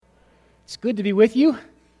It's good to be with you. If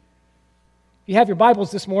you have your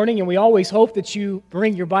Bibles this morning, and we always hope that you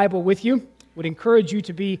bring your Bible with you, would encourage you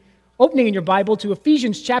to be opening in your Bible to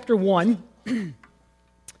Ephesians chapter 1.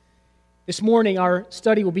 This morning, our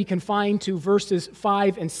study will be confined to verses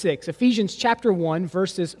 5 and 6. Ephesians chapter 1,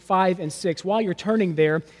 verses 5 and 6. While you're turning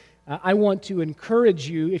there, I want to encourage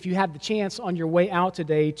you, if you have the chance on your way out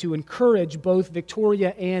today, to encourage both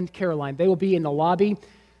Victoria and Caroline. They will be in the lobby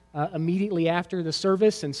immediately after the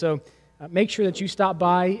service, and so make sure that you stop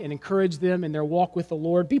by and encourage them in their walk with the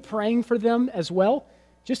Lord. Be praying for them as well,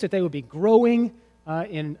 just that they would be growing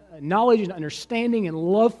in knowledge and understanding and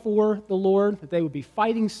love for the Lord, that they would be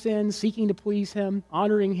fighting sin, seeking to please Him,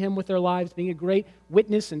 honoring Him with their lives, being a great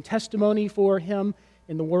witness and testimony for Him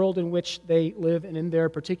in the world in which they live and in their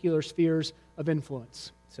particular spheres of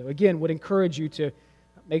influence. So again, would encourage you to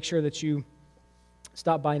make sure that you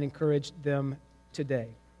stop by and encourage them today.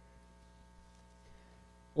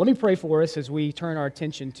 Let me pray for us as we turn our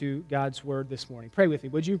attention to God's Word this morning. Pray with me,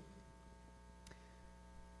 would you?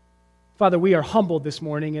 Father, we are humbled this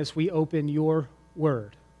morning as we open your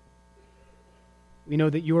Word. We know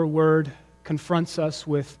that your Word confronts us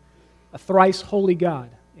with a thrice holy God,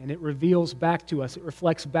 and it reveals back to us, it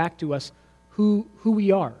reflects back to us who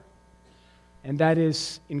we are. And that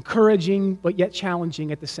is encouraging but yet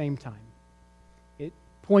challenging at the same time. It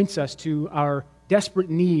points us to our desperate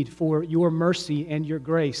need for your mercy and your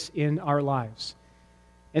grace in our lives.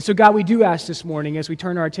 And so, God, we do ask this morning, as we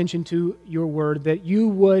turn our attention to your word, that you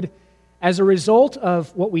would, as a result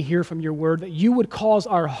of what we hear from your word, that you would cause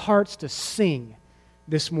our hearts to sing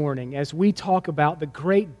this morning as we talk about the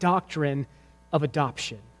great doctrine of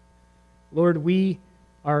adoption. Lord, we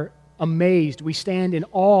are amazed. We stand in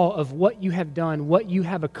awe of what you have done, what you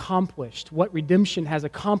have accomplished, what redemption has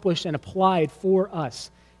accomplished and applied for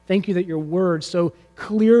us. Thank you that your word so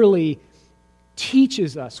clearly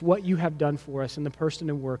teaches us what you have done for us in the person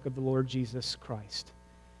and work of the Lord Jesus Christ.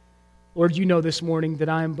 Lord, you know this morning that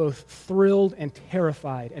I am both thrilled and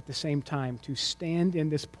terrified at the same time to stand in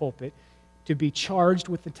this pulpit, to be charged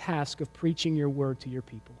with the task of preaching your word to your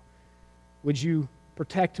people. Would you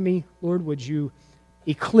protect me, Lord? Would you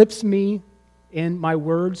eclipse me in my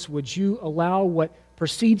words? Would you allow what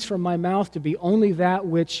proceeds from my mouth to be only that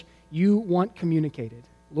which you want communicated?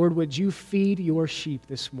 Lord, would you feed your sheep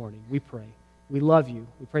this morning? We pray. We love you.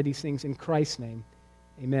 We pray these things in Christ's name.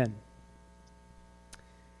 Amen.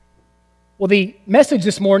 Well, the message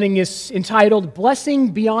this morning is entitled,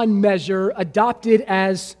 Blessing Beyond Measure, Adopted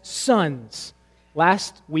as Sons.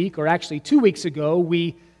 Last week, or actually 2 weeks ago,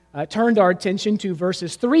 we turned our attention to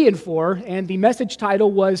verses 3 and 4, and the message title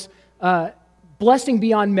was Blessing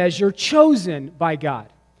Beyond Measure, Chosen by God.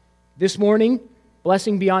 This morning,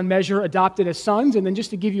 Blessing Beyond Measure, Adopted as Sons. And then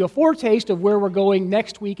just to give you a foretaste of where we're going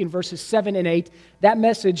next week in verses 7 and 8, that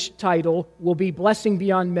message title will be Blessing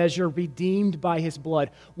Beyond Measure, Redeemed by His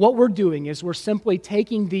Blood. What we're doing is we're simply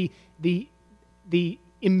taking the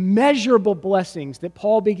immeasurable blessings that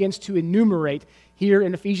Paul begins to enumerate here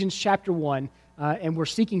in Ephesians chapter 1, and we're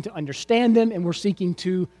seeking to understand them and we're seeking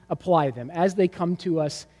to apply them as they come to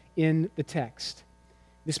us in the text.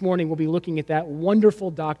 This morning we'll be looking at that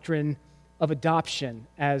wonderful doctrine of adoption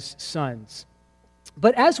as sons.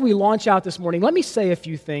 But as we launch out this morning, let me say a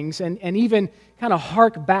few things and even kind of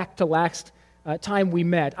hark back to last time we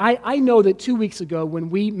met. I know that 2 weeks ago when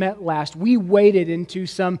we met last, we waded into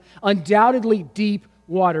some undoubtedly deep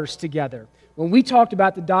waters together when we talked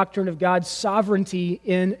about the doctrine of God's sovereignty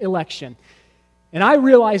in election. And I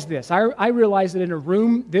realize this. I realize that in a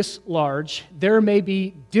room this large, there may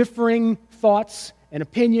be differing thoughts and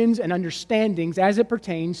opinions and understandings as it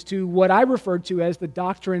pertains to what I refer to as the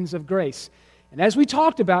doctrines of grace. And as we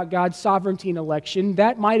talked about God's sovereignty in election,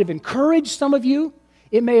 that might have encouraged some of you.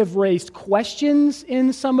 It may have raised questions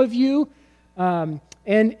in some of you. And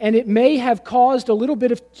it may have caused a little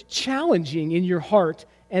bit of challenging in your heart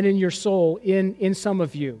and in your soul in some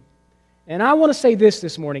of you. And I want to say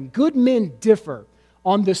this morning. Good men differ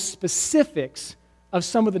on the specifics of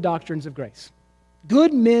some of the doctrines of grace.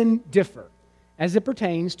 Good men differ as it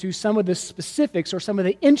pertains to some of the specifics or some of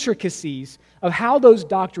the intricacies of how those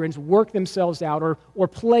doctrines work themselves out or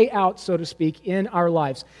play out, so to speak, in our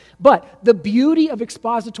lives. But the beauty of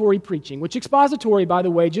expository preaching, which expository, by the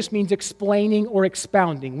way, just means explaining or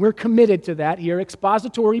expounding. We're committed to that here,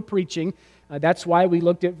 expository preaching. That's why we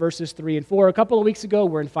looked at verses 3 and 4 a couple of weeks ago.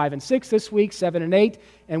 We're in 5 and 6 this week, 7 and 8,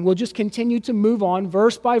 and we'll just continue to move on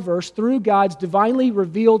verse by verse through God's divinely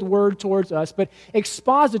revealed word towards us. But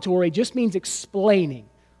expository just means explaining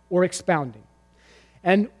or expounding.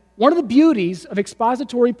 And one of the beauties of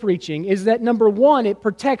expository preaching is that, number one, it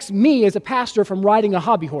protects me as a pastor from riding a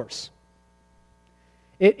hobby horse.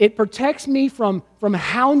 It protects me from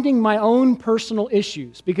hounding my own personal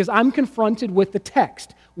issues because I'm confronted with the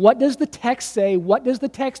text. What does the text say? What does the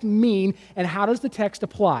text mean? And how does the text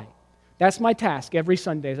apply? That's my task every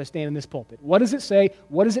Sunday as I stand in this pulpit. What does it say?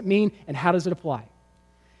 What does it mean? And how does it apply?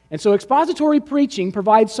 And so expository preaching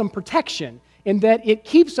provides some protection in that it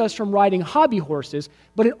keeps us from riding hobby horses,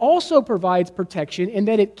 but it also provides protection in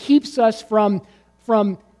that it keeps us from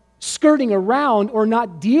skirting around or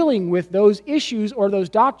not dealing with those issues or those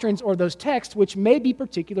doctrines or those texts which may be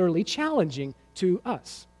particularly challenging to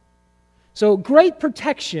us. So great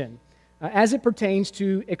protection as it pertains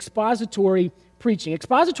to expository preaching.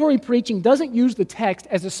 Expository preaching doesn't use the text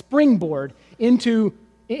as a springboard into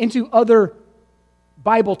other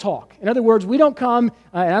Bible talk. In other words, we don't come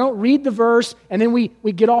and I don't read the verse and then we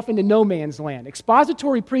get off into no man's land.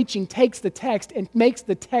 Expository preaching takes the text and makes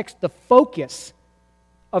the text the focus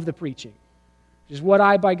of the preaching, which is what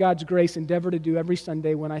I, by God's grace, endeavor to do every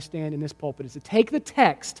Sunday when I stand in this pulpit, is to take the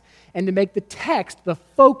text and to make the text the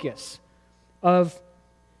focus of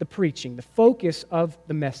the preaching, the focus of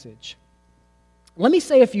the message. Let me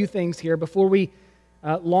say a few things here before we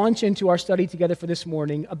launch into our study together for this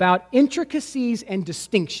morning about intricacies and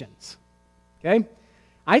distinctions. Okay?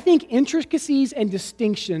 I think intricacies and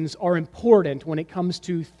distinctions are important when it comes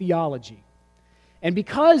to theology. And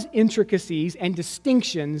because intricacies and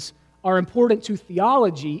distinctions are important to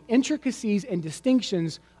theology, intricacies and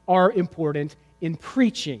distinctions are important in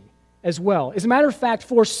preaching as well. As a matter of fact,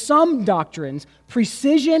 for some doctrines,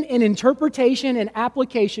 precision in interpretation and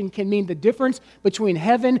application can mean the difference between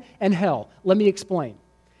heaven and hell. Let me explain.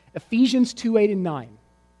 Ephesians 2, 8, and 9.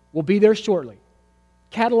 We'll be there shortly.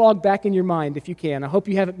 Catalog back in your mind if you can. I hope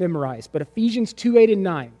you have it memorized. But Ephesians 2, 8, and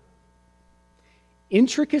 9.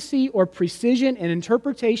 Intricacy or precision in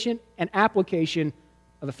interpretation and application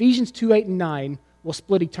of Ephesians 2, 8, and 9 will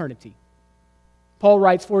split eternity. Paul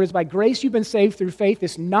writes, "For it is by grace you've been saved through faith.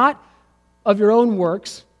 It's not of your own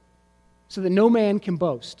works, so that no man can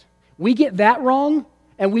boast." We get that wrong,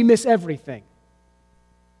 and we miss everything.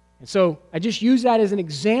 And so I just use that as an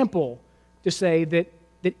example to say that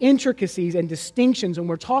intricacies and distinctions, when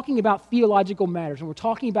we're talking about theological matters, when we're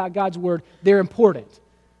talking about God's Word, they're important.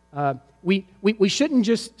 We shouldn't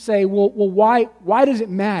just say, well, why does it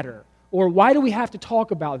matter? Or why do we have to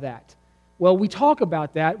talk about that? Well, we talk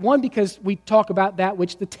about that, one, because we talk about that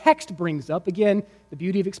which the text brings up, again, the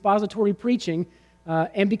beauty of expository preaching,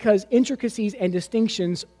 and because intricacies and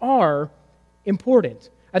distinctions are important.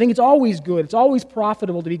 I think it's always good, it's always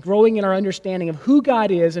profitable to be growing in our understanding of who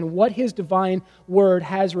God is and what His divine Word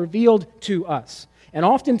has revealed to us. And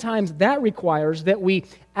oftentimes that requires that we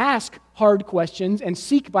ask hard questions and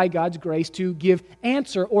seek by God's grace to give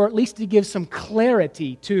answer, or at least to give some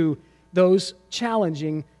clarity to those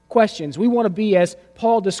challenging questions. We want to be, as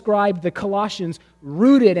Paul described the Colossians,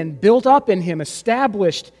 rooted and built up in Him,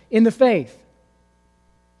 established in the faith.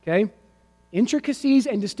 Okay? Intricacies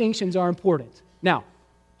and distinctions are important. Now,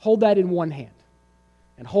 hold that in one hand,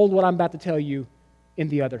 and hold what I'm about to tell you in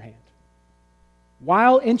the other hand.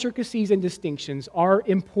 While intricacies and distinctions are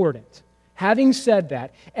important, having said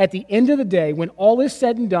that, at the end of the day, when all is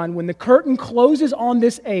said and done, when the curtain closes on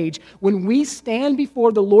this age, when we stand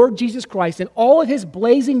before the Lord Jesus Christ in all of His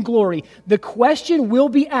blazing glory, the question will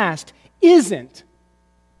be asked isn't,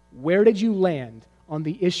 where did you land on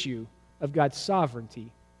the issue of God's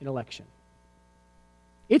sovereignty in election?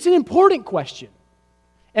 It's an important question,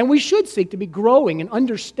 and we should seek to be growing and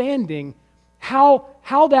understanding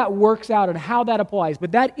how that works out and how that applies.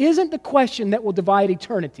 But that isn't the question that will divide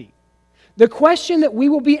eternity. The question that we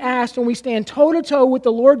will be asked when we stand toe-to-toe with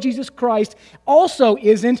the Lord Jesus Christ also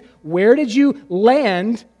isn't, where did you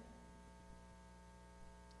land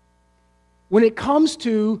when it comes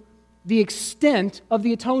to the extent of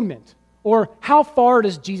the atonement? Or how far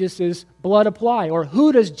does Jesus' blood apply? Or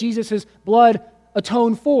who does Jesus' blood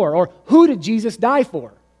atone for? Or who did Jesus die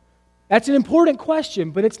for? That's an important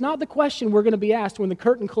question, but it's not the question we're going to be asked when the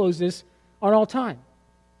curtain closes on all time.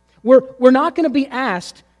 We're not going to be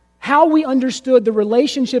asked how we understood the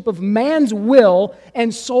relationship of man's will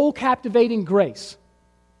and soul-captivating grace.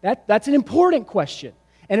 That's an important question,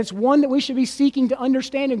 and it's one that we should be seeking to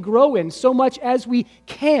understand and grow in so much as we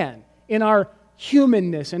can in our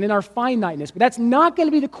humanness and in our finiteness. But that's not going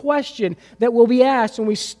to be the question that will be asked when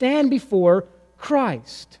we stand before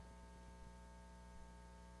Christ.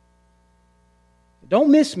 Don't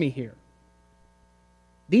miss me here.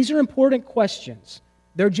 These are important questions.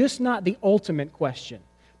 They're just not the ultimate question.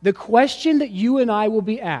 The question that you and I will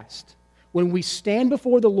be asked when we stand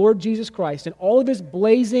before the Lord Jesus Christ in all of His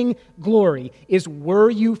blazing glory is, were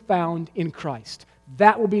you found in Christ?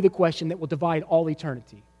 That will be the question that will divide all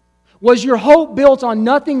eternity. Was your hope built on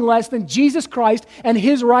nothing less than Jesus Christ and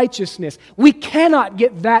His righteousness? We cannot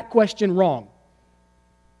get that question wrong.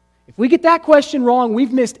 If we get that question wrong,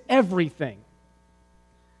 we've missed everything.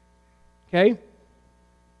 Okay?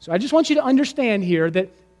 So I just want you to understand here that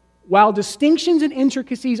while distinctions and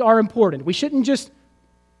intricacies are important, we shouldn't just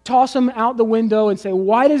toss them out the window and say,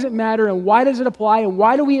 why does it matter and why does it apply and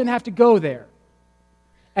why do we even have to go there?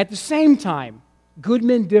 At the same time, good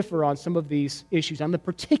men differ on some of these issues, on the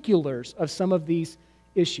particulars of some of these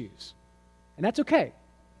issues. And that's okay.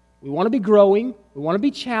 We want to be growing. We want to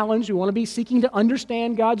be challenged. We want to be seeking to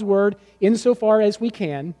understand God's Word insofar as we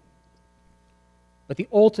can. But the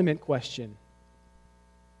ultimate question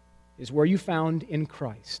is, were you found in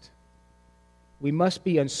Christ? We must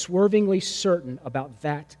be unswervingly certain about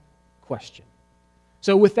that question.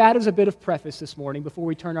 So with that as a bit of preface this morning, before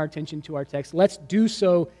we turn our attention to our text, let's do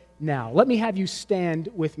so now. Let me have you stand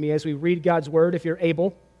with me as we read God's Word, if you're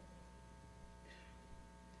able.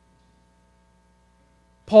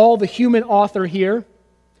 Paul, the human author here,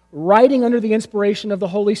 writing under the inspiration of the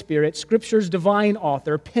Holy Spirit, Scripture's divine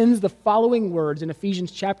author, pens the following words in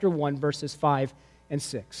Ephesians chapter 1, verses 5 and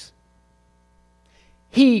 6.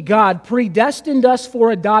 He, God, predestined us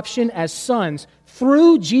for adoption as sons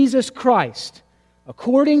through Jesus Christ,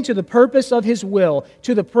 according to the purpose of His will,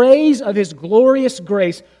 to the praise of His glorious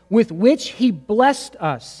grace, with which He blessed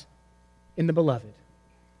us in the Beloved.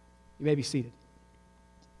 You may be seated.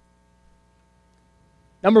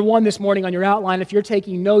 Number one this morning on your outline, if you're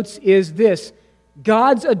taking notes, is this: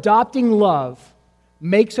 God's adopting love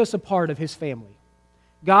makes us a part of His family.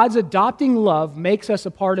 God's adopting love makes us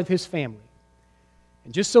a part of His family.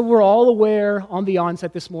 And just so we're all aware on the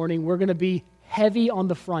onset this morning, we're going to be heavy on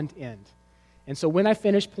the front end. And so when I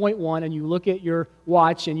finish point one and you look at your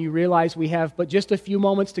watch and you realize we have but just a few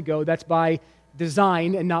moments to go, that's by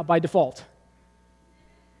design and not by default.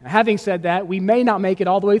 Now, having said that, we may not make it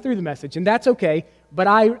all the way through the message, and that's okay, but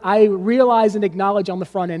I realize and acknowledge on the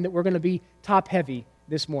front end that we're going to be top-heavy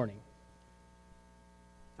this morning.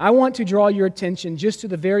 I want to draw your attention just to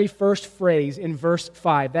the very first phrase in verse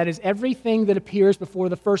 5. That is everything that appears before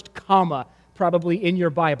the first comma, probably in your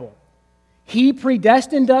Bible. He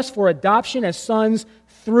predestined us for adoption as sons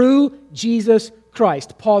through Jesus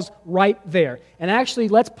Christ. Pause right there. And actually,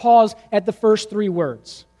 let's pause at the first three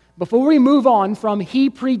words. Before we move on from He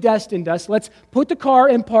predestined us, let's put the car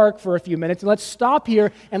in park for a few minutes and let's stop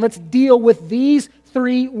here and let's deal with these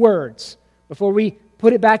three words before we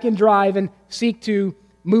put it back in drive and seek to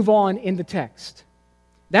move on in the text.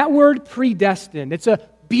 That word predestined, it's a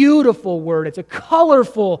beautiful word. It's a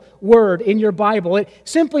colorful word in your Bible. It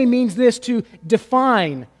simply means this: to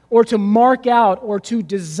define or to mark out or to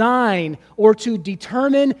design or to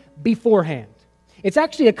determine beforehand. It's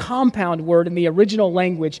actually a compound word in the original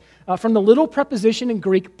language from the little preposition in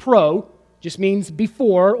Greek pro, just means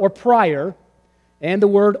before or prior, and the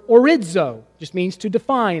word orizo, just means to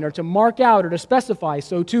define or to mark out or to specify.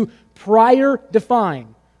 So to prior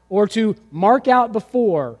define or to mark out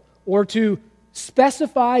before or to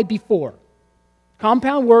specify before.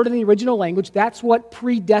 Compound word in the original language, that's what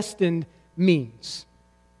predestined means.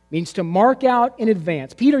 It means to mark out in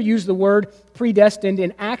advance. Peter used the word predestined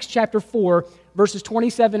in Acts chapter 4, verses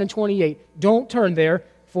 27 and 28. Don't turn there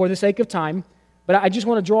for the sake of time, but I just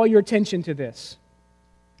want to draw your attention to this.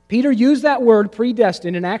 Peter used that word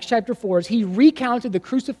predestined in Acts chapter 4 as he recounted the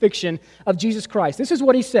crucifixion of Jesus Christ. This is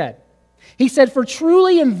what he said. He said, "For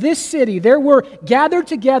truly in this city there were gathered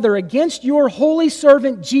together against your holy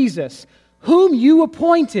servant Jesus, whom you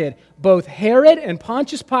appointed, both Herod and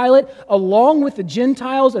Pontius Pilate, along with the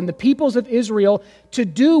Gentiles and the peoples of Israel, to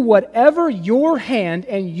do whatever your hand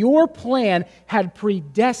and your plan had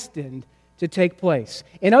predestined to take place."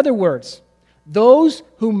 In other words, those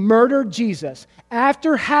who murdered Jesus,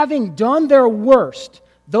 after having done their worst,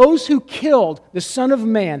 those who killed the Son of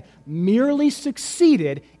Man, merely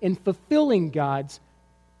succeeded in fulfilling God's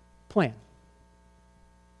plan.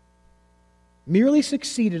 Merely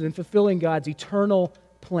succeeded in fulfilling God's eternal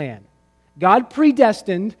plan. God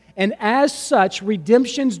predestined, and as such,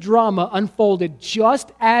 redemption's drama unfolded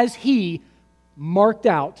just as He marked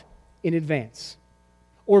out in advance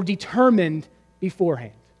or determined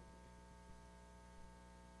beforehand.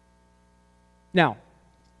 Now,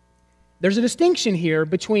 there's a distinction here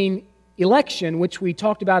between election, which we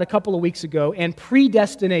talked about a couple of weeks ago, and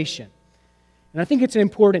predestination. And I think it's an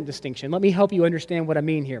important distinction. Let me help you understand what I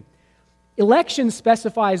mean here. Election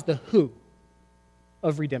specifies the who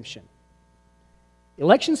of redemption.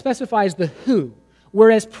 Election specifies the who,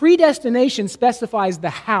 whereas predestination specifies the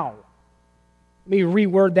how. Let me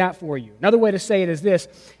reword that for you. Another way to say it is this: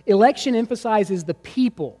 election emphasizes the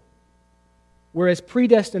people. whereas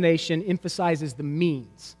predestination emphasizes the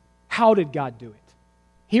means. How did God do it?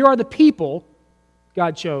 Here are the people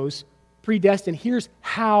God chose, predestined. Here's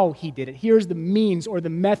how He did it. Here's the means or the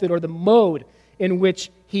method or the mode in which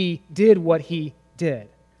He did what He did.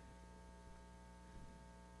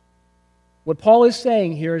 What Paul is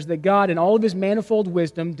saying here is that God, in all of His manifold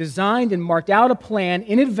wisdom, designed and marked out a plan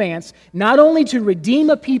in advance, not only to redeem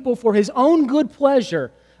a people for His own good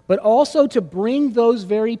pleasure, but also to bring those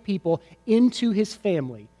very people into His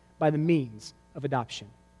family by the means of adoption.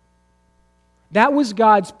 That was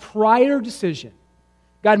God's prior decision.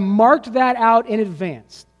 God marked that out in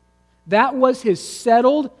advance. That was His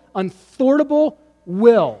settled, unthwartable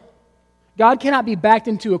will. God cannot be backed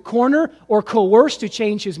into a corner or coerced to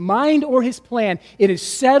change His mind or His plan. It is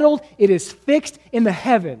settled, it is fixed in the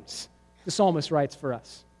heavens, the psalmist writes for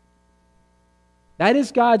us. That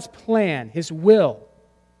is God's plan, His will.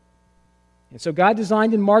 And so God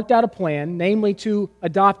designed and marked out a plan, namely to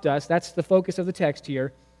adopt us, that's the focus of the text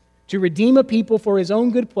here, to redeem a people for His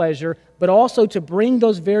own good pleasure, but also to bring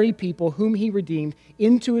those very people whom He redeemed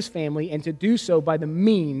into His family, and to do so by the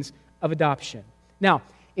means of adoption. Now,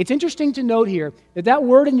 it's interesting to note here that that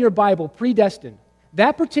word in your Bible, predestined,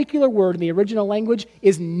 that particular word in the original language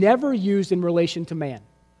is never used in relation to man.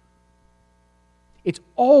 It's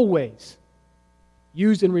always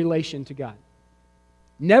used in relation to God.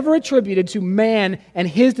 Never attributed to man and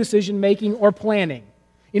his decision-making or planning.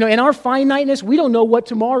 You know, in our finiteness, we don't know what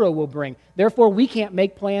tomorrow will bring. Therefore, we can't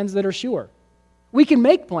make plans that are sure. We can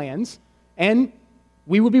make plans, and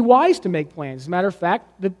we would be wise to make plans. As a matter of fact,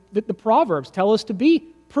 the Proverbs tell us to be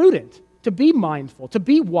prudent, to be mindful, to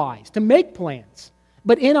be wise, to make plans.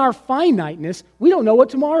 But in our finiteness, we don't know what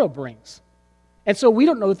tomorrow brings. And so we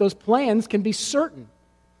don't know that those plans can be certain.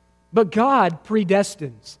 But God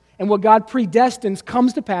predestines. And what God predestines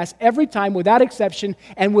comes to pass every time without exception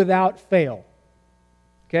and without fail.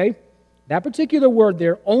 Okay? That particular word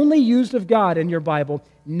there, only used of God in your Bible,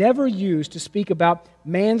 never used to speak about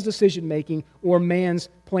man's decision-making or man's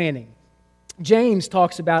planning. James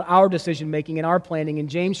talks about our decision-making and our planning in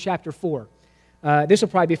James chapter 4. This will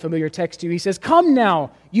probably be a familiar text to you. He says, "Come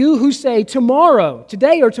now, you who say, tomorrow,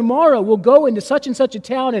 today or tomorrow, we'll go into such and such a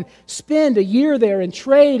town and spend a year there and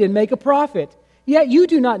trade and make a profit. Yet you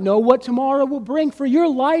do not know what tomorrow will bring, for your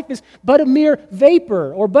life is but a mere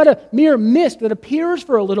vapor or but a mere mist that appears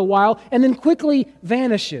for a little while and then quickly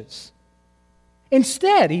vanishes.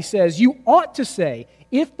 Instead," he says, "you ought to say,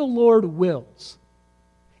 if the Lord wills.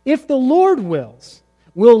 If the Lord wills,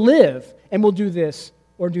 we'll live and we'll do this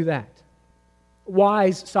or do that."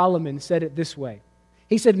 Wise Solomon said it this way.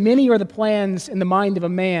 He said, "Many are the plans in the mind of a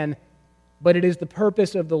man, but it is the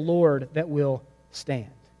purpose of the Lord that will stand."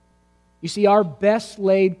 You see, our best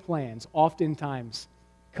laid plans oftentimes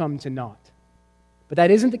come to naught. But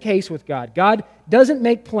that isn't the case with God. God doesn't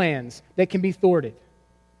make plans that can be thwarted.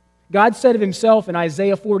 God said of Himself in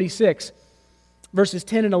Isaiah 46, verses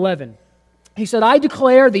 10 and 11, He said, "I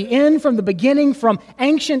declare the end from the beginning, from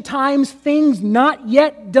ancient times, things not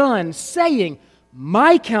yet done, saying,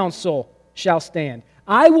 my counsel shall stand.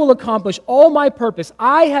 I will accomplish all my purpose.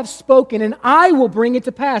 I have spoken, and I will bring it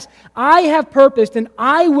to pass. I have purposed, and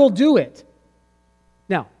I will do it."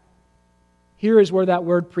 Now, here is where that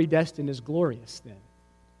word predestined is glorious then.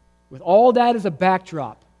 With all that as a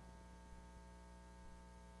backdrop,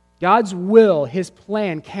 God's will, His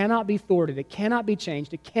plan, cannot be thwarted. It cannot be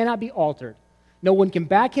changed. It cannot be altered. No one can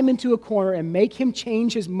back Him into a corner and make Him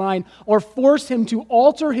change His mind or force Him to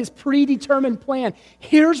alter His predetermined plan.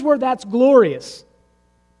 Here's where that's glorious.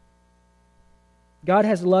 God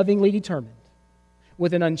has lovingly determined,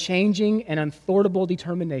 with an unchanging and unthwartable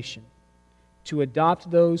determination, to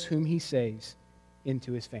adopt those whom He saves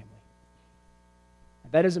into His family.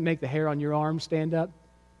 If that doesn't make the hair on your arm stand up,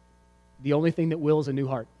 the only thing that will is a new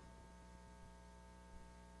heart.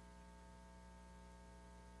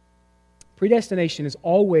 Predestination is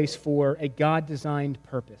always for a God-designed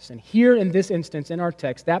purpose. And here in this instance, in our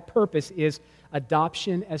text, that purpose is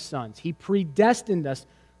adoption as sons. He predestined us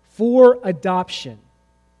for adoption.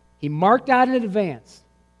 He marked out in advance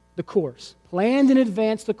the course, planned in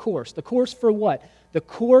advance the course. The course for what? The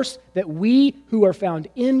course that we who are found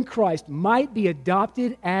in Christ might be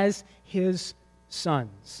adopted as His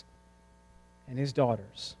sons and His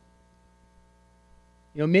daughters.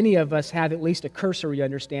 You know, many of us have at least a cursory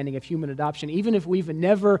understanding of human adoption, even if we've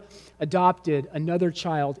never adopted another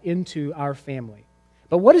child into our family.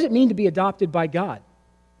 But what does it mean to be adopted by God?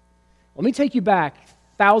 Let me take you back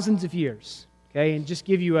thousands of years, okay, and just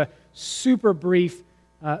give you a super brief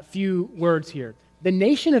few words here. The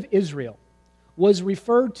nation of Israel was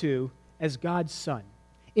referred to as God's son.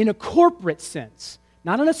 In a corporate sense,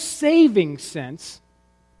 not in a saving sense,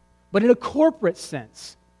 but in a corporate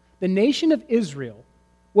sense. The nation of Israel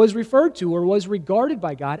was referred to or was regarded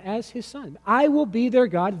by God as his son. I will be their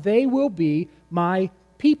God, they will be my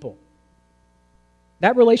people.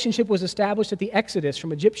 That relationship was established at the Exodus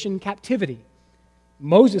from Egyptian captivity.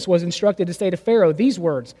 Moses was instructed to say to Pharaoh these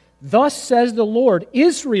words, "Thus says the Lord,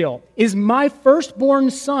 Israel is my firstborn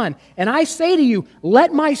son, and I say to you,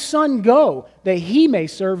 let my son go, that he may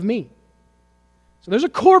serve me." So there's a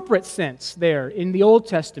corporate sense there in the Old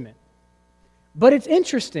Testament. But it's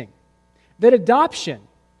interesting that adoption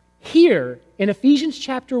here in Ephesians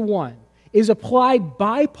chapter 1 is applied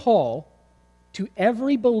by Paul to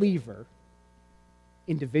every believer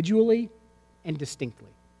individually and distinctly.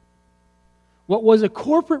 What was a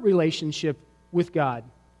corporate relationship with God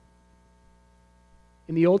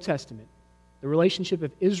in the Old Testament, the relationship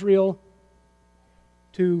of Israel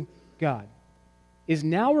to God, is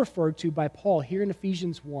now referred to by Paul here in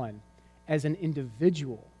Ephesians 1 as an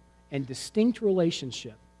individual and distinct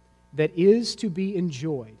relationship that is to be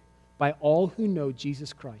enjoyed by all who know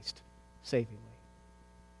Jesus Christ savingly.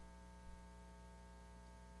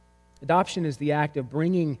 Adoption is the act of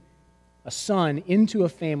bringing a son into a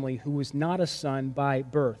family who was not a son by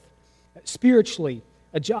birth. Spiritually,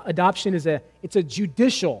 adoption is a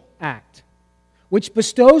judicial act which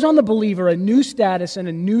bestows on the believer a new status and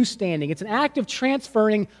a new standing. It's an act of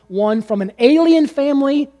transferring one from an alien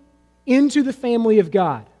family into the family of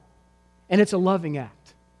God. And it's a loving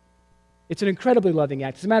act. It's an incredibly loving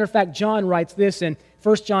act. As a matter of fact, John writes this in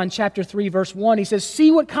 1 John chapter 3, verse 1. He says, "See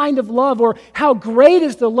what kind of love, or how great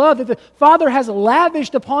is the love that the Father has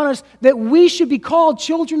lavished upon us, that we should be called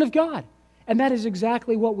children of God." And that is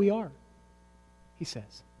exactly what we are, he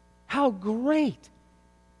says. How great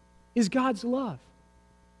is God's love,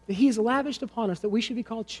 that he has lavished upon us, that we should be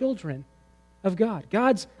called children of God.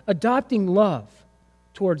 God's adopting love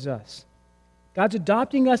towards us, God's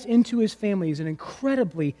adopting us into his family, is an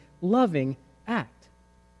incredibly loving act.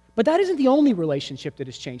 But that isn't the only relationship that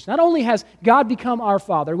has changed. Not only has God become our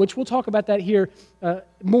Father, which we'll talk about that here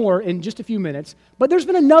more in just a few minutes, but there's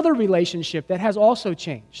been another relationship that has also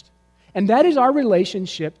changed. And that is our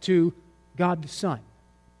relationship to God the Son.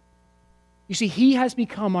 You see, he has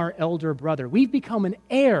become our elder brother. We've become an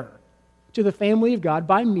heir to the family of God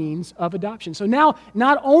by means of adoption. So now,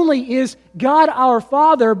 not only is God our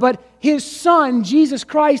Father, but his Son, Jesus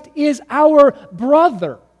Christ, is our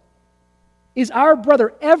brother. Is our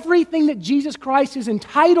brother. Everything that Jesus Christ is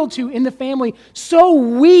entitled to in the family, so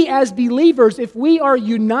we as believers, if we are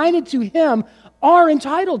united to him, are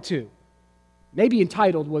entitled to. Maybe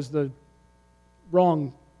entitled was the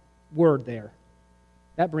wrong word there.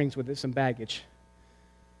 That brings with it some baggage.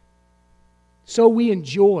 So we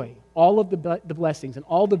enjoy all of the blessings and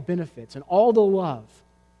all the benefits and all the love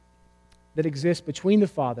that exists between the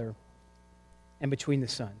Father and between the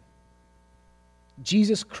Son.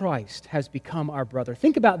 Jesus Christ has become our brother.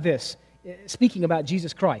 Think about this, speaking about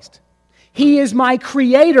Jesus Christ. He is my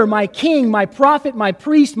creator, my king, my prophet, my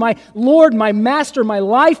priest, my Lord, my master, my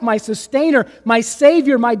life, my sustainer, my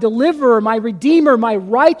savior, my deliverer, my redeemer, my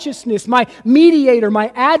righteousness, my mediator,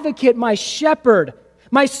 my advocate, my shepherd,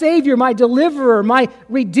 my savior, my deliverer, my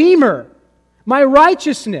redeemer, my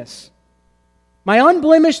righteousness, my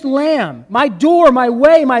unblemished lamb, my door, my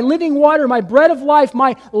way, my living water, my bread of life,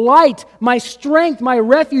 my light, my strength, my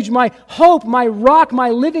refuge, my hope, my rock, my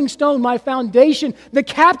living stone, my foundation, the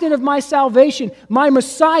captain of my salvation, my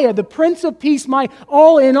Messiah, the Prince of Peace, my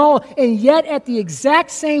all in all. And yet at the exact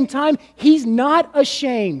same time, he's not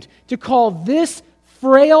ashamed to call this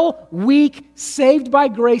frail, weak, saved by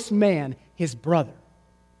grace man his brother.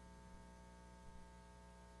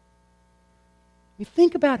 You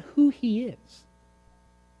think about who he is.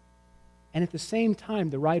 And at the same time,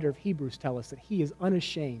 the writer of Hebrews tells us that he is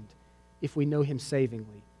unashamed, if we know him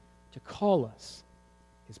savingly, to call us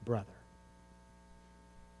his brother.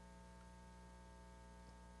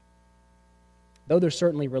 Though they're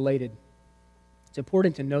certainly related, it's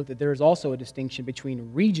important to note that there is also a distinction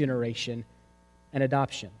between regeneration and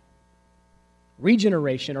adoption.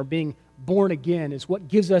 Regeneration, or being born again, is what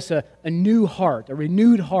gives us a new heart, a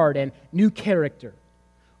renewed heart, and new character.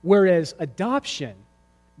 Whereas adoption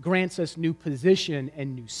grants us new position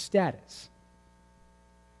and new status.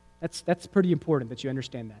 That's pretty important that you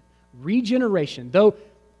understand that. Regeneration, though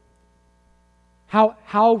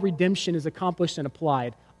how redemption is accomplished and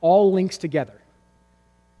applied, all links together.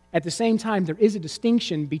 At the same time, there is a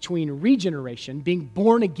distinction between regeneration, being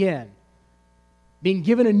born again, being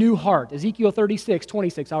given a new heart. Ezekiel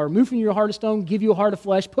 36:26, "I'll remove from you your heart of stone, give you a heart of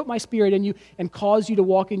flesh, put my spirit in you, and cause you to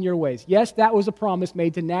walk in your ways." Yes, that was a promise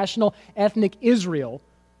made to national ethnic Israel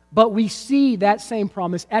But we see that same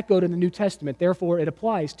promise echoed in the New Testament. Therefore, it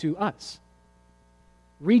applies to us.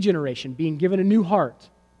 Regeneration, being given a new heart,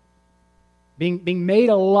 being made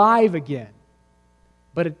alive again.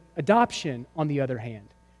 But adoption, on the other hand,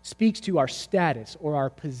 speaks to our status or our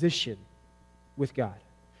position with God.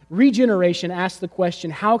 Regeneration asks the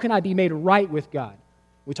question, how can I be made right with God?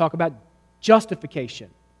 We talk about justification.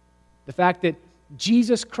 The fact that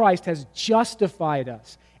Jesus Christ has justified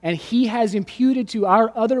us, and He has imputed to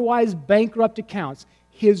our otherwise bankrupt accounts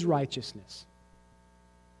His righteousness.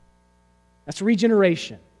 That's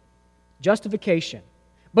regeneration, justification.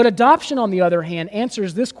 But adoption, on the other hand,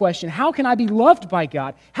 answers this question, how can I be loved by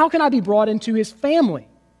God? How can I be brought into His family?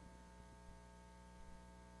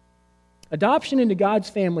 Adoption into God's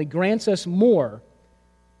family grants us more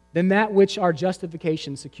than that which our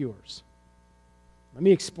justification secures. Let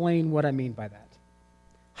me explain what I mean by that.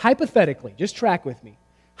 Hypothetically, just track with me.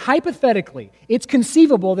 Hypothetically, it's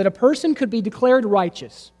conceivable that a person could be declared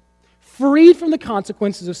righteous, freed from the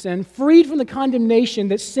consequences of sin, freed from the condemnation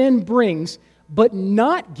that sin brings, but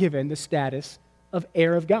not given the status of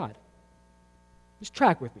heir of God. Just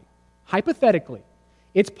track with me. Hypothetically,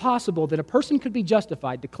 it's possible that a person could be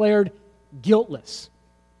justified, declared guiltless,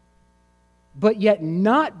 but yet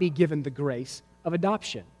not be given the grace of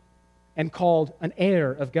adoption and called an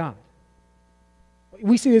heir of God.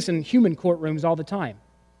 We see this in human courtrooms all the time.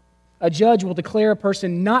 A judge will declare a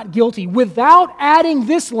person not guilty without adding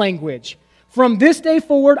this language, from this day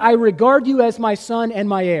forward, I regard you as my son and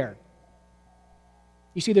my heir.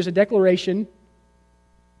 You see, there's a declaration,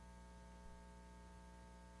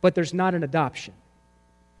 but there's not an adoption.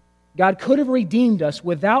 God could have redeemed us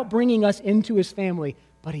without bringing us into His family,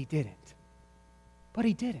 but He didn't. But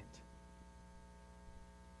He didn't.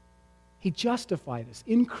 He justified us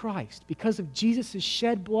in Christ because of Jesus'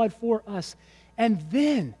 shed blood for us, and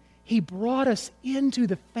then He brought us into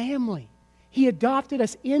the family. He adopted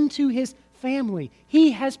us into His family.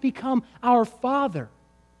 He has become our Father.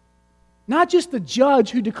 Not just the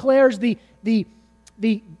judge who declares the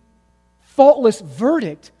faultless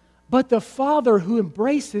verdict, but the Father who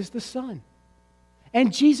embraces the Son.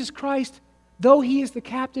 And Jesus Christ, though He is the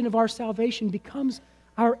captain of our salvation, becomes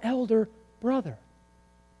our elder brother.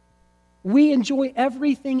 We enjoy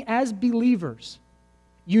everything as believers,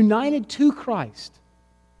 united to Christ,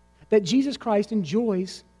 that Jesus Christ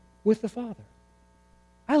enjoys with the Father.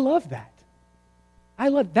 I love that.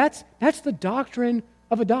 That's the doctrine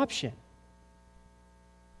of adoption.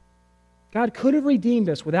 God could have redeemed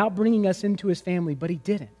us without bringing us into His family, but He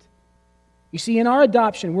didn't. You see, in our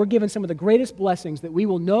adoption, we're given some of the greatest blessings that we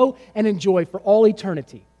will know and enjoy for all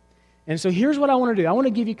eternity. And so here's what I want to do. I want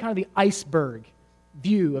to give you kind of the iceberg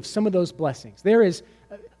view of some of those blessings.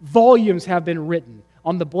 Volumes have been written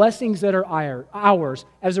on the blessings that are ours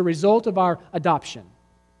as a result of our adoption.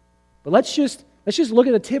 But let's just look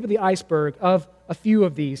at the tip of the iceberg of a few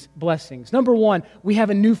of these blessings. Number one, we have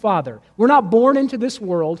a new Father. We're not born into this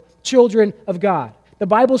world children of God. The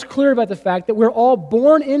Bible's clear about the fact that we're all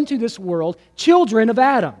born into this world children of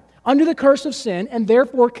Adam, under the curse of sin, and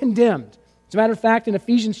therefore condemned. As a matter of fact, in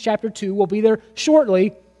Ephesians chapter 2, we'll be there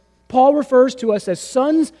shortly, Paul refers to us as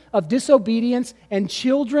sons of disobedience and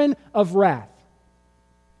children of wrath.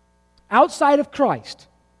 Outside of Christ,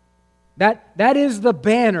 that is the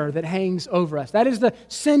banner that hangs over us. That is the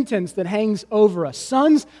sentence that hangs over us.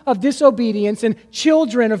 Sons of disobedience and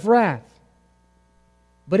children of wrath.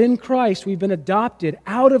 But in Christ, we've been adopted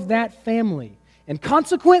out of that family. And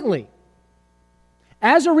consequently,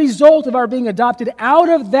 as a result of our being adopted out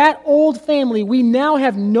of that old family, we now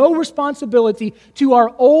have no responsibility to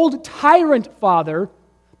our old tyrant father,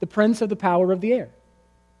 the prince of the power of the air.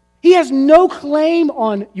 He has no claim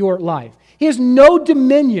on your life. He has no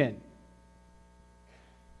dominion.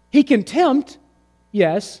 He can tempt,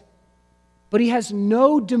 yes, but he has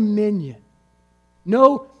no dominion,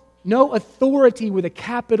 no authority with a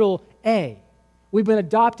capital A. We've been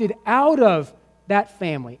adopted out of that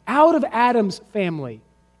family, out of Adam's family,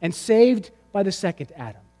 and saved by the second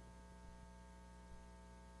Adam.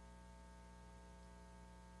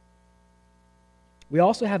 We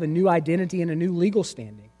also have a new identity and a new legal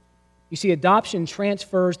standing. You see, adoption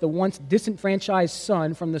transfers the once disenfranchised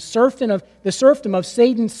son from the serfdom of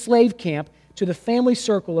Satan's slave camp to the family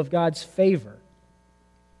circle of God's favor.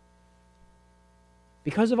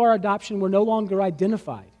 Because of our adoption, we're no longer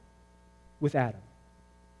identified with Adam.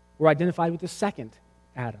 We're identified with the second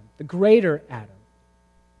Adam, the greater Adam.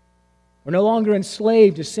 We're no longer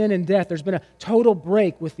enslaved to sin and death. There's been a total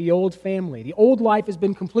break with the old family. The old life has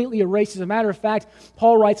been completely erased. As a matter of fact,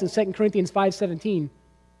 Paul writes in 2 Corinthians 5:17,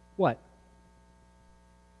 what?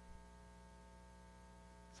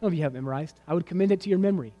 Some of you have memorized. I would commend it to your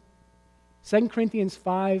memory. 2 Corinthians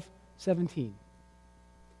 5:17.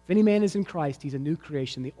 If any man is in Christ, he's a new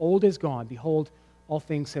creation. The old is gone. Behold, all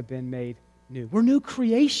things have been made new. We're new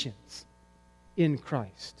creations in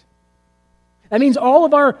Christ. That means all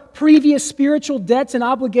of our previous spiritual debts and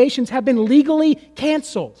obligations have been legally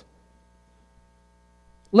canceled.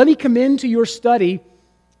 Let me commend to your study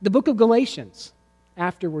the book of Galatians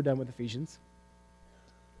after we're done with Ephesians.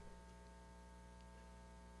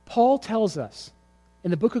 Paul tells us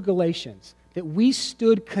in the book of Galatians that we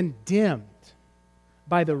stood condemned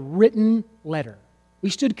by the written letter. We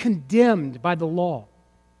stood condemned by the law.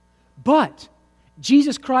 But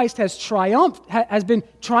Jesus Christ has been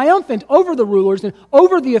triumphant over the rulers and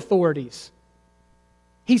over the authorities.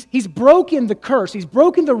 He's broken the curse. He's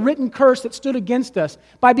broken the written curse that stood against us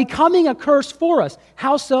by becoming a curse for us.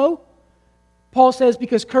 How so? Paul says,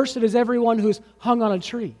 because cursed is everyone who's hung on a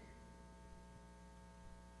tree.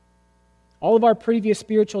 All of our previous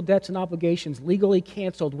spiritual debts and obligations legally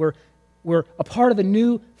canceled. We're a part of a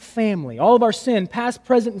new family. All of our sin, past,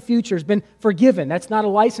 present, and future, has been forgiven. That's not a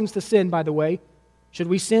license to sin, by the way. Should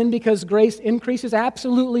we sin because grace increases?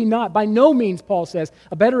 Absolutely not. By no means, Paul says.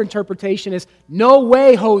 A better interpretation is, no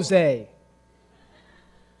way, Jose.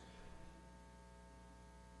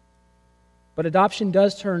 But adoption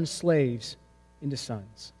does turn slaves into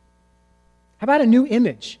sons. How about a new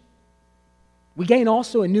image? We gain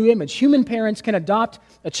also a new image. Human parents can adopt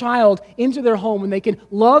a child into their home, and they can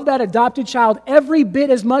love that adopted child every bit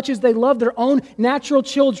as much as they love their own natural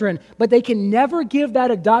children, but they can never give that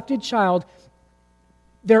adopted child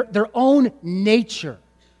their own nature,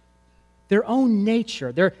 their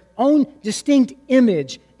own distinct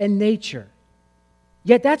image and nature.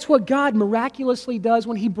 Yet that's what God miraculously does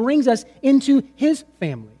when He brings us into His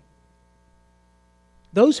family.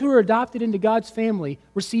 Those who are adopted into God's family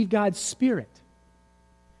receive God's Spirit.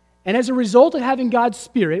 And as a result of having God's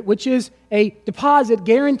Spirit, which is a deposit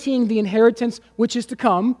guaranteeing the inheritance which is to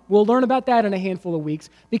come, we'll learn about that in a handful of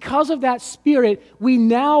weeks. Because of that Spirit, we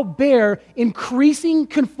now bear increasing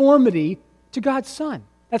conformity to God's Son.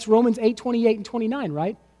 That's Romans 8:28 and 29,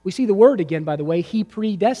 right? We see the word again, by the way. He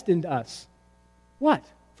predestined us. What?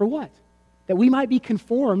 For what? That we might be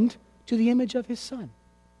conformed to the image of His Son.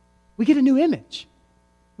 We get a new image.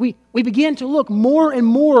 We begin to look more and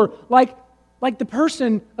more like the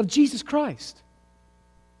person of Jesus Christ.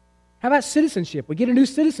 How about citizenship? We get a new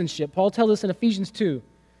citizenship. Paul tells us in Ephesians 2,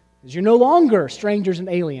 that you're no longer strangers and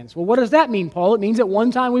aliens. Well, what does that mean, Paul? It means at one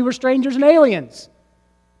time we were strangers and aliens.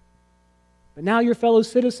 But now you're fellow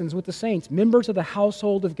citizens with the saints, members of the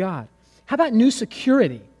household of God. How about new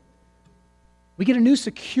security? We get a new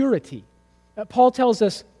security. Paul tells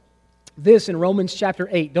us this in Romans chapter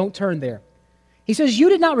 8. Don't turn there. He says, you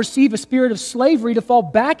did not receive a spirit of slavery to fall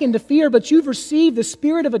back into fear, but you've received the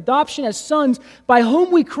spirit of adoption as sons, by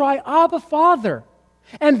whom we cry, Abba, Father.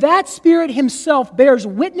 And that Spirit Himself bears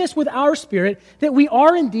witness with our spirit that we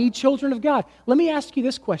are indeed children of God. Let me ask you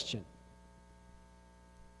this question.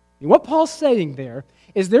 What Paul's saying there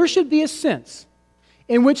is there should be a sense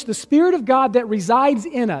in which the Spirit of God that resides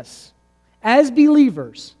in us as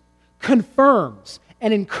believers confirms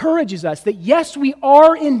and encourages us that yes, we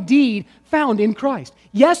are indeed found in Christ.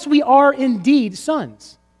 Yes, we are indeed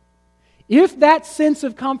sons. If that sense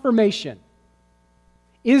of confirmation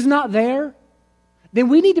is not there, then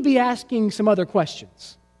we need to be asking some other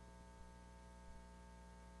questions.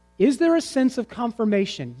 Is there a sense of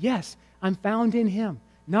confirmation? Yes, I'm found in Him,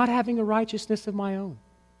 not having a righteousness of my own.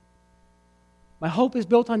 My hope is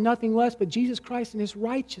built on nothing less but Jesus Christ and His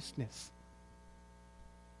righteousness.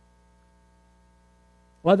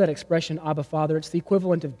 Love that expression, Abba, Father. It's the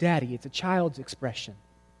equivalent of daddy. It's a child's expression.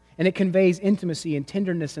 And it conveys intimacy and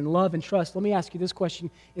tenderness and love and trust. Let me ask you this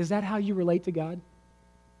question. Is that how you relate to God?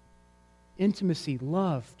 Intimacy,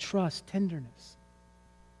 love, trust, tenderness.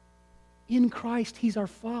 In Christ, He's our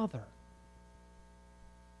Father.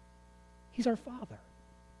 He's our Father.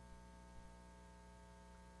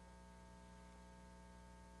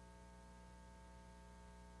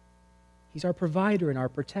 He's our provider and our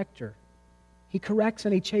protector. He corrects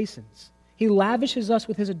and He chastens. He lavishes us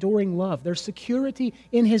with His adoring love. There's security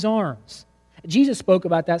in His arms. Jesus spoke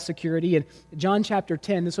about that security in John chapter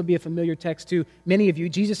 10. This will be a familiar text to many of you.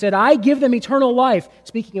 Jesus said, I give them eternal life,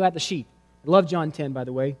 speaking about the sheep. I love John 10, by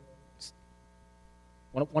the way.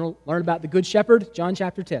 Want to learn about the Good Shepherd? John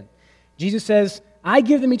chapter 10. Jesus says, I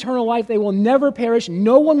give them eternal life. They will never perish.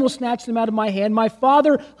 No one will snatch them out of my hand. My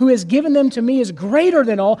Father who has given them to me is greater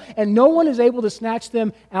than all, and no one is able to snatch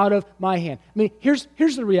them out of my hand. I mean, here's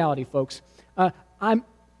the reality, folks. I'm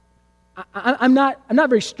not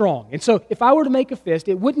very strong. And so if I were to make a fist,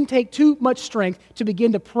 it wouldn't take too much strength to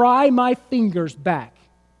begin to pry my fingers back.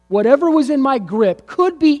 whatever was in my grip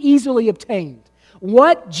could be easily obtained.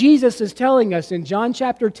 What Jesus is telling us in John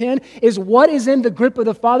chapter 10 is what is in the grip of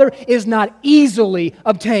the Father is not easily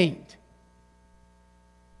obtained.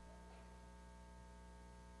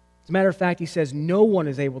 As a matter of fact, he says, no one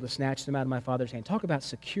is able to snatch them out of my Father's hand. Talk about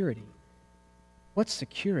security. What's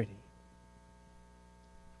security?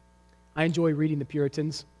 I enjoy reading the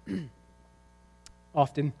Puritans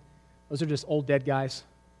often. Those are just old dead guys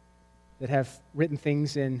that have written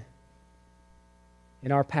things in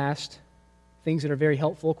our past, things that are very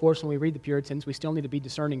helpful. Of course, when we read the Puritans, we still need to be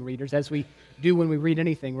discerning readers, as we do when we read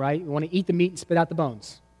anything, right? We want to eat the meat and spit out the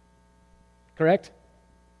bones. Correct?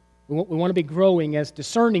 We want to be growing as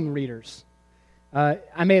discerning readers.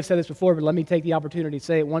 I may have said this before, but let me take the opportunity to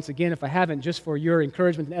say it once again, if I haven't, just for your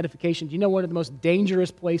encouragement and edification. Do you know one of the most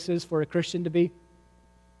dangerous places for a Christian to be?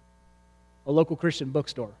 A local Christian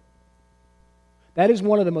bookstore. That is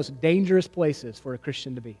one of the most dangerous places for a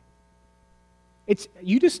Christian to be.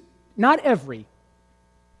 Not every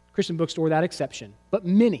Christian bookstore without exception, but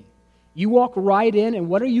many. You walk right in, and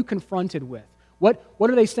what are you confronted with? What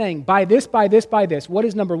are they saying? Buy this, buy this, buy this. What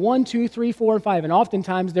is number 1, 2, 3, 4, and 5? And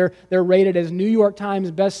oftentimes they're rated as New York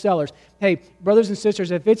Times bestsellers. Hey, brothers and sisters,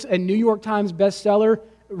 if it's a New York Times bestseller,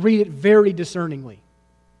 read it very discerningly.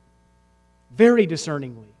 Very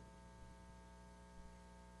discerningly.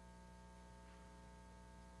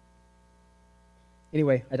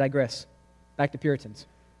 Anyway, I digress. Back to Puritans.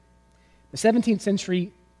 The 17th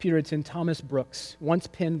century Puritan Thomas Brooks once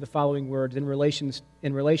penned the following words in relation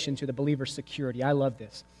to the believer's security. I love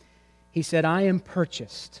this. He said, I am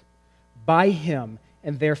purchased by him,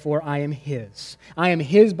 and therefore I am his. I am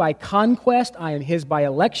his by conquest, I am his by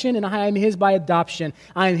election, and I am his by adoption.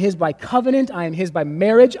 I am his by covenant, I am his by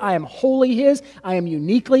marriage. I am wholly his, I am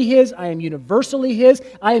uniquely his, I am universally his,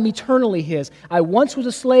 I am eternally his. I once was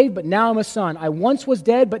a slave, but now I'm a son. I once was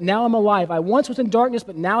dead, but now I'm alive. I once was in darkness,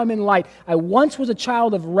 but now I'm in light. I once was a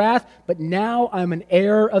child of wrath, but now I'm an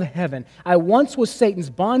heir of heaven. I once was Satan's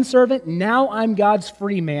bondservant, now I'm God's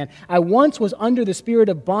free man. I once was under the spirit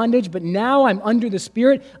of bondage, but now I'm under the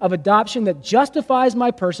spirit of adoption that justifies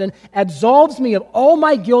my person, absolves me of all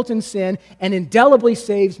my guilt and sin, and indelibly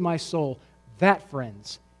saves my soul. That,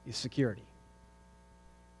 friends, is security.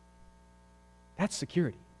 That's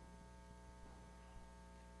security.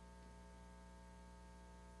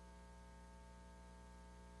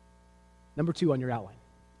 Number 2 on your outline.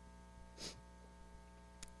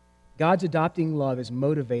 God's adopting love is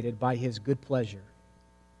motivated by his good pleasure.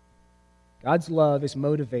 God's love is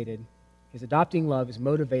motivated His adopting love is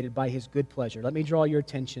motivated by his good pleasure. Let me draw your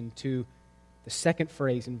attention to the second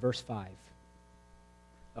phrase in verse 5.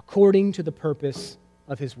 According to the purpose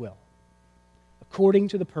of his will. According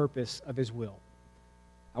to the purpose of his will.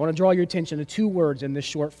 I want to draw your attention to 2 words in this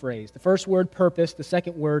short phrase. The first word, purpose. The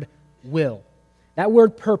second word, will. That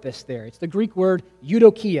word purpose there, it's the Greek word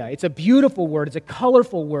eudokia. It's a beautiful word. It's a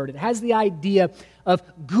colorful word. It has the idea of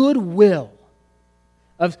goodwill.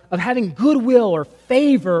 Of having goodwill or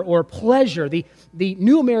favor or pleasure. The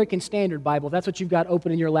New American Standard Bible, that's what you've got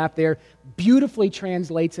open in your lap there, beautifully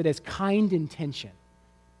translates it as kind intention.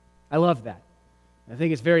 I love that. I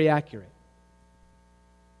think it's very accurate.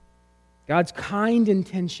 God's kind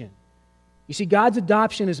intention. You see, God's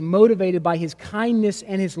adoption is motivated by his kindness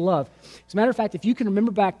and his love. As a matter of fact, if you can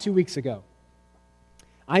remember back 2 weeks ago,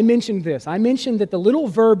 I mentioned this. I mentioned that the little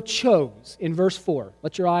verb chose in verse 4.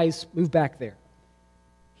 Let your eyes move back there.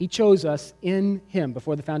 He chose us in him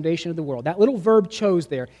before the foundation of the world. That little verb chose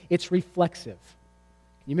there, it's reflexive.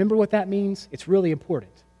 You remember what that means? It's really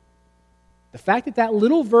important. The fact that that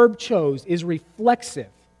little verb chose is reflexive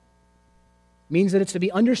means that it's to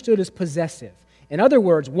be understood as possessive. In other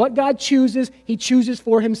words, what God chooses, he chooses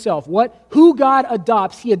for himself. Who God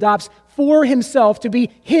adopts, he adopts for himself to be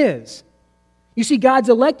his. You see, God's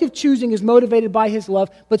elective choosing is motivated by his love,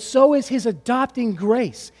 but so is his adopting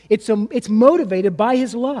grace. It's motivated by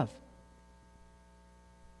his love.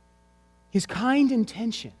 His kind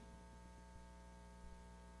intention.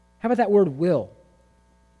 How about that word will?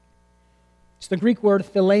 It's the Greek word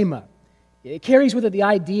philema. It carries with it the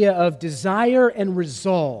idea of desire and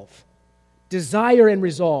resolve. Desire and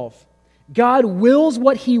resolve. God wills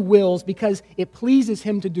what he wills because it pleases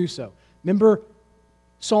him to do so. Remember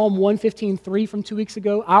Psalm 115:3 from 2 weeks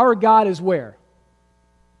ago? Our God is where?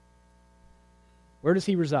 Where does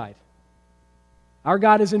he reside? Our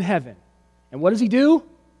God is in heaven. And what does he do?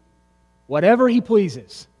 Whatever he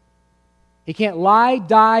pleases. He can't lie,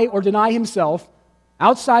 die, or deny himself.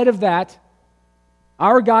 Outside of that,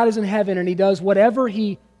 our God is in heaven and he does whatever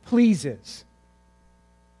he pleases.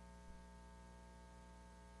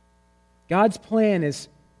 God's plan is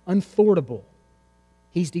unthwartable.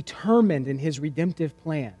 He's determined in His redemptive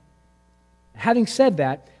plan. Having said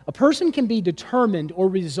that, a person can be determined or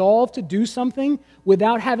resolved to do something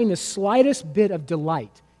without having the slightest bit of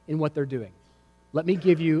delight in what they're doing. Let me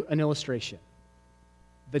give you an illustration.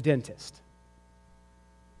 The dentist.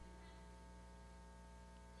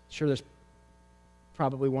 Sure, there's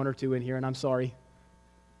probably one or two in here, and I'm sorry.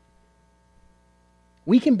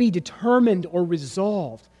 We can be determined or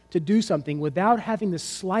resolved to do something without having the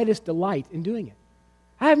slightest delight in doing it.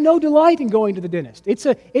 I have no delight in going to the dentist. It's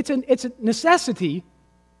a necessity,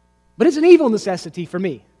 but it's an evil necessity for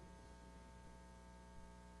me.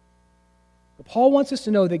 But Paul wants us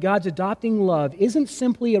to know that God's adopting love isn't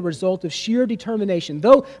simply a result of sheer determination,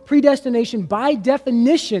 though predestination by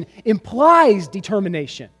definition implies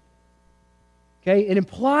determination. Okay, it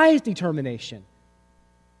implies determination,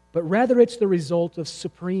 but rather it's the result of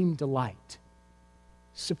supreme delight.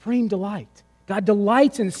 Supreme delight. God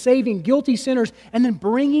delights in saving guilty sinners and then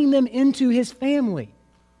bringing them into His family.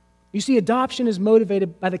 You see, adoption is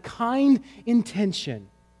motivated by the kind intention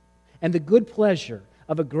and the good pleasure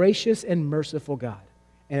of a gracious and merciful God.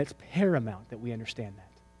 And it's paramount that we understand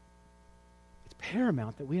that. It's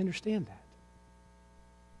paramount that we understand that.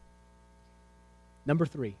 Number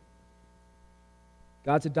 3,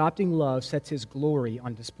 God's adopting love sets His glory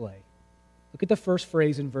on display. Look at the first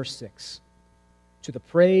phrase in verse 6. To the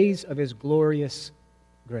praise of His glorious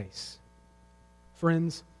grace.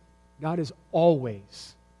 Friends, God is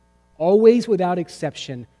always without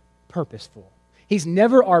exception, purposeful. He's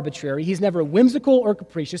never arbitrary. He's never whimsical or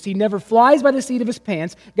capricious. He never flies by the seat of His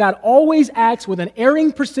pants. God always acts with an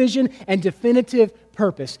unerring precision and definitive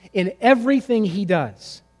purpose in everything He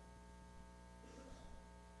does.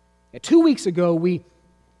 2 weeks ago, we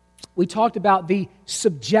talked about the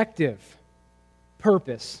subjective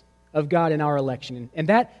purpose of God in our election. And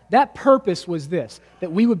that purpose was this, that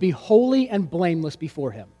we would be holy and blameless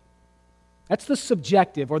before Him. That's the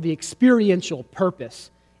subjective or the experiential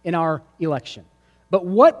purpose in our election. But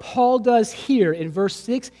what Paul does here in verse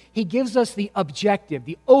 6, he gives us the objective,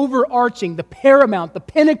 the overarching, the paramount, the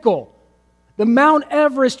pinnacle, the Mount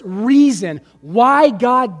Everest reason why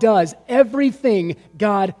God does everything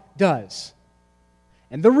God does.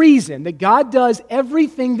 And the reason that God does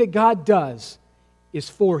everything that God does is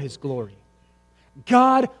for His glory.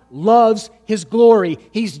 God loves His glory.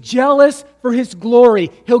 He's jealous for His glory.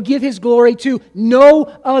 He'll give His glory to no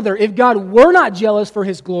other. If God were not jealous for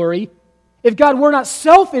His glory, if God were not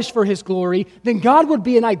selfish for His glory, then God would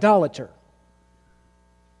be an idolater.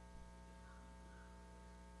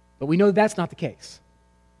 But we know that that's not the case.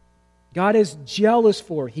 God is jealous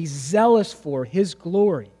for, He's zealous for His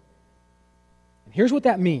glory. And here's what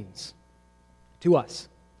that means to us.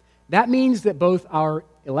 That means that both our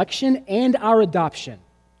election and our adoption,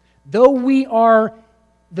 though we are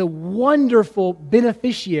the wonderful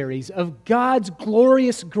beneficiaries of God's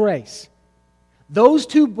glorious grace, those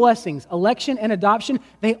two blessings, election and adoption,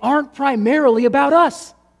 they aren't primarily about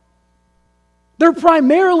us. They're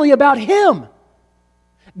primarily about Him.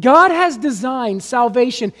 God has designed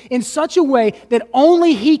salvation in such a way that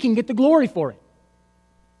only He can get the glory for it.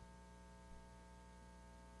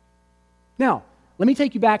 Now, let me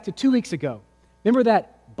take you back to 2 weeks ago. Remember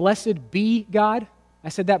that blessed be God? I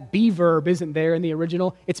said that be verb isn't there in the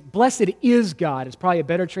original. It's blessed is God. It's probably a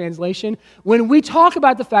better translation. When we talk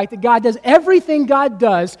about the fact that God does everything God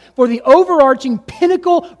does for the overarching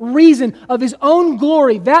pinnacle reason of His own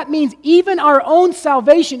glory, that means even our own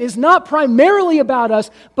salvation is not primarily about us,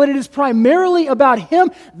 but it is primarily about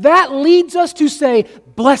Him. That leads us to say,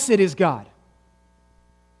 blessed is God.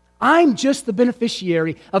 I'm just the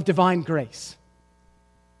beneficiary of divine grace.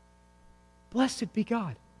 Blessed be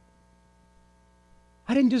God.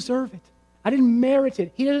 I didn't deserve it. I didn't merit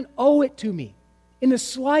it. He didn't owe it to me in the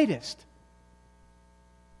slightest.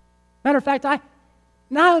 Matter of fact,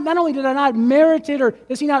 not only did I not merit it or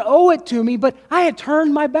does He not owe it to me, but I had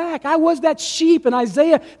turned my back. I was that sheep in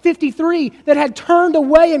Isaiah 53 that had turned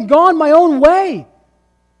away and gone my own way.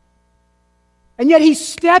 And yet He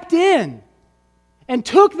stepped in and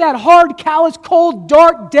took that hard, callous, cold,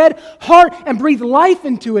 dark, dead heart and breathed life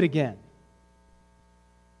into it again.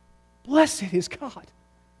 Blessed is God.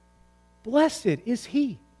 Blessed is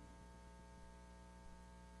He.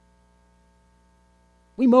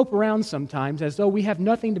 We mope around sometimes as though we have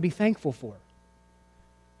nothing to be thankful for.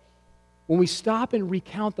 When we stop and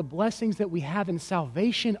recount the blessings that we have in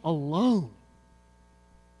salvation alone,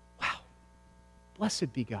 wow,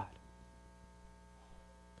 blessed be God.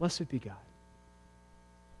 Blessed be God.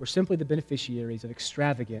 We're simply the beneficiaries of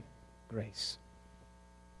extravagant grace.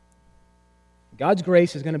 God's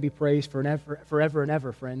grace is going to be praised forever and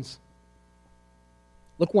ever, friends.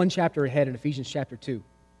 Look one chapter ahead in Ephesians chapter 2.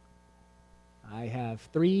 I have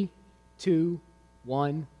 3, 2,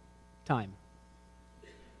 1, time.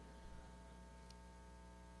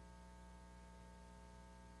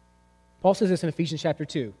 Paul says this in Ephesians chapter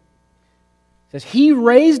 2. It says, He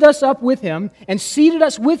raised us up with Him and seated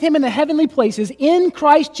us with Him in the heavenly places in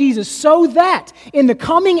Christ Jesus, so that in the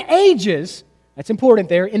coming ages, that's important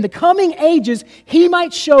there, in the coming ages, He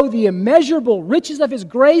might show the immeasurable riches of His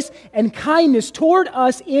grace and kindness toward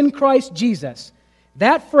us in Christ Jesus.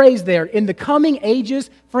 That phrase there, in the coming ages,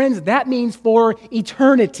 friends, that means for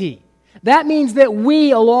eternity. That means that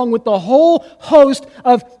we, along with the whole host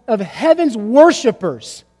of heaven's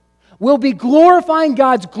worshipers, will be glorifying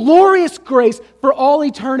God's glorious grace for all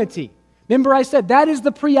eternity. Remember I said that is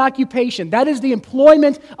the preoccupation. That is the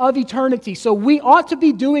employment of eternity. So we ought to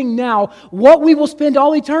be doing now what we will spend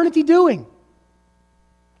all eternity doing.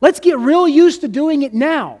 Let's get real used to doing it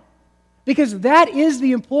now, because that is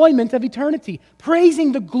the employment of eternity,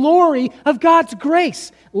 praising the glory of God's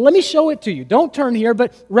grace. Let me show it to you. Don't turn here,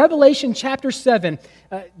 but Revelation chapter 7,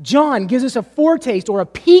 John gives us a foretaste or a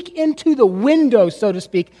peek into the window, so to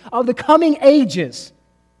speak, of the coming ages.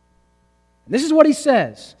 This is what he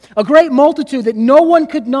says. A great multitude that no one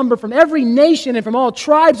could number, from every nation and from all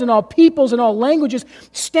tribes and all peoples and all languages,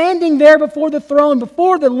 standing there before the throne,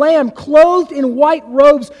 before the Lamb, clothed in white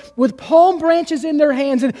robes, with palm branches in their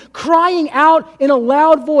hands, and crying out in a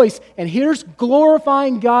loud voice. And here's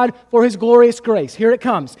glorifying God for His glorious grace. Here it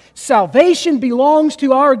comes. Salvation belongs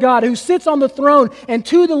to our God, who sits on the throne, and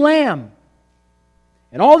to the Lamb.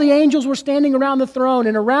 And all the angels were standing around the throne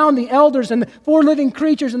and around the elders and the 4 living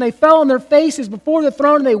creatures, and they fell on their faces before the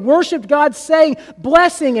throne, and they worshiped God, saying,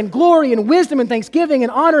 Blessing and glory and wisdom and thanksgiving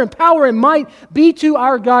and honor and power and might be to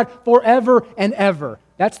our God forever and ever.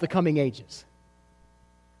 That's the coming ages.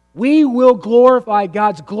 We will glorify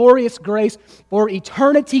God's glorious grace for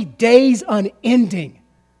eternity, days unending.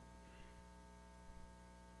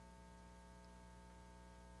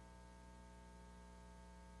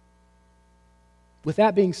 With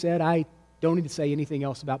that being said, I don't need to say anything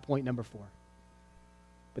else about point number 4.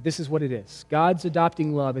 But this is what it is. God's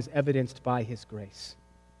adopting love is evidenced by His grace.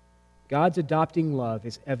 God's adopting love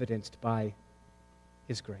is evidenced by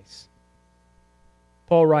His grace.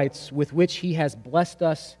 Paul writes, with which He has blessed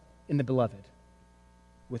us in the beloved.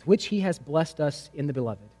 With which He has blessed us in the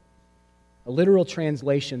beloved. A literal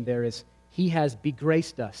translation there is, He has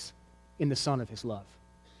begraced us in the Son of His love.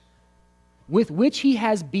 With which He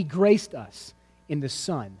has begraced us in the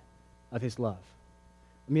Son of His love.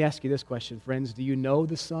 Let me ask you this question, friends. Do you know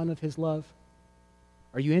the Son of His love?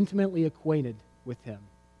 Are you intimately acquainted with Him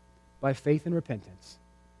by faith and repentance?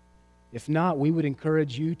 If not, we would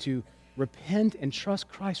encourage you to repent and trust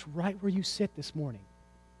Christ right where you sit this morning.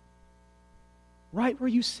 Right where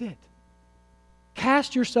you sit.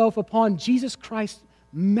 Cast yourself upon Jesus Christ's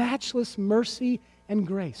matchless mercy and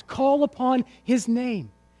grace. Call upon His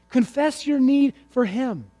name. Confess your need for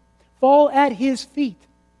Him. Fall at His feet.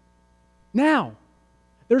 Now,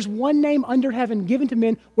 there's one name under heaven given to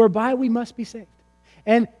men whereby we must be saved.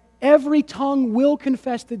 And every tongue will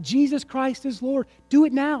confess that Jesus Christ is Lord. Do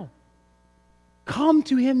it now. Come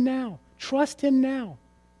to Him now. Trust Him now.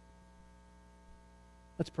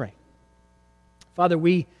 Let's pray. Father,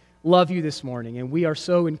 we love You this morning, and we are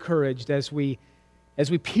so encouraged as we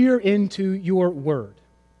peer into Your Word.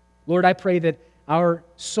 Lord, I pray that our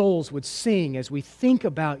souls would sing as we think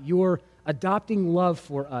about Your adopting love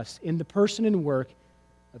for us in the person and work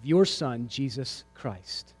of Your Son, Jesus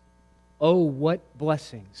Christ. Oh, what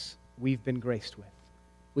blessings we've been graced with.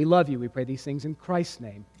 We love You. We pray these things in Christ's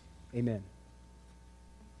name. Amen.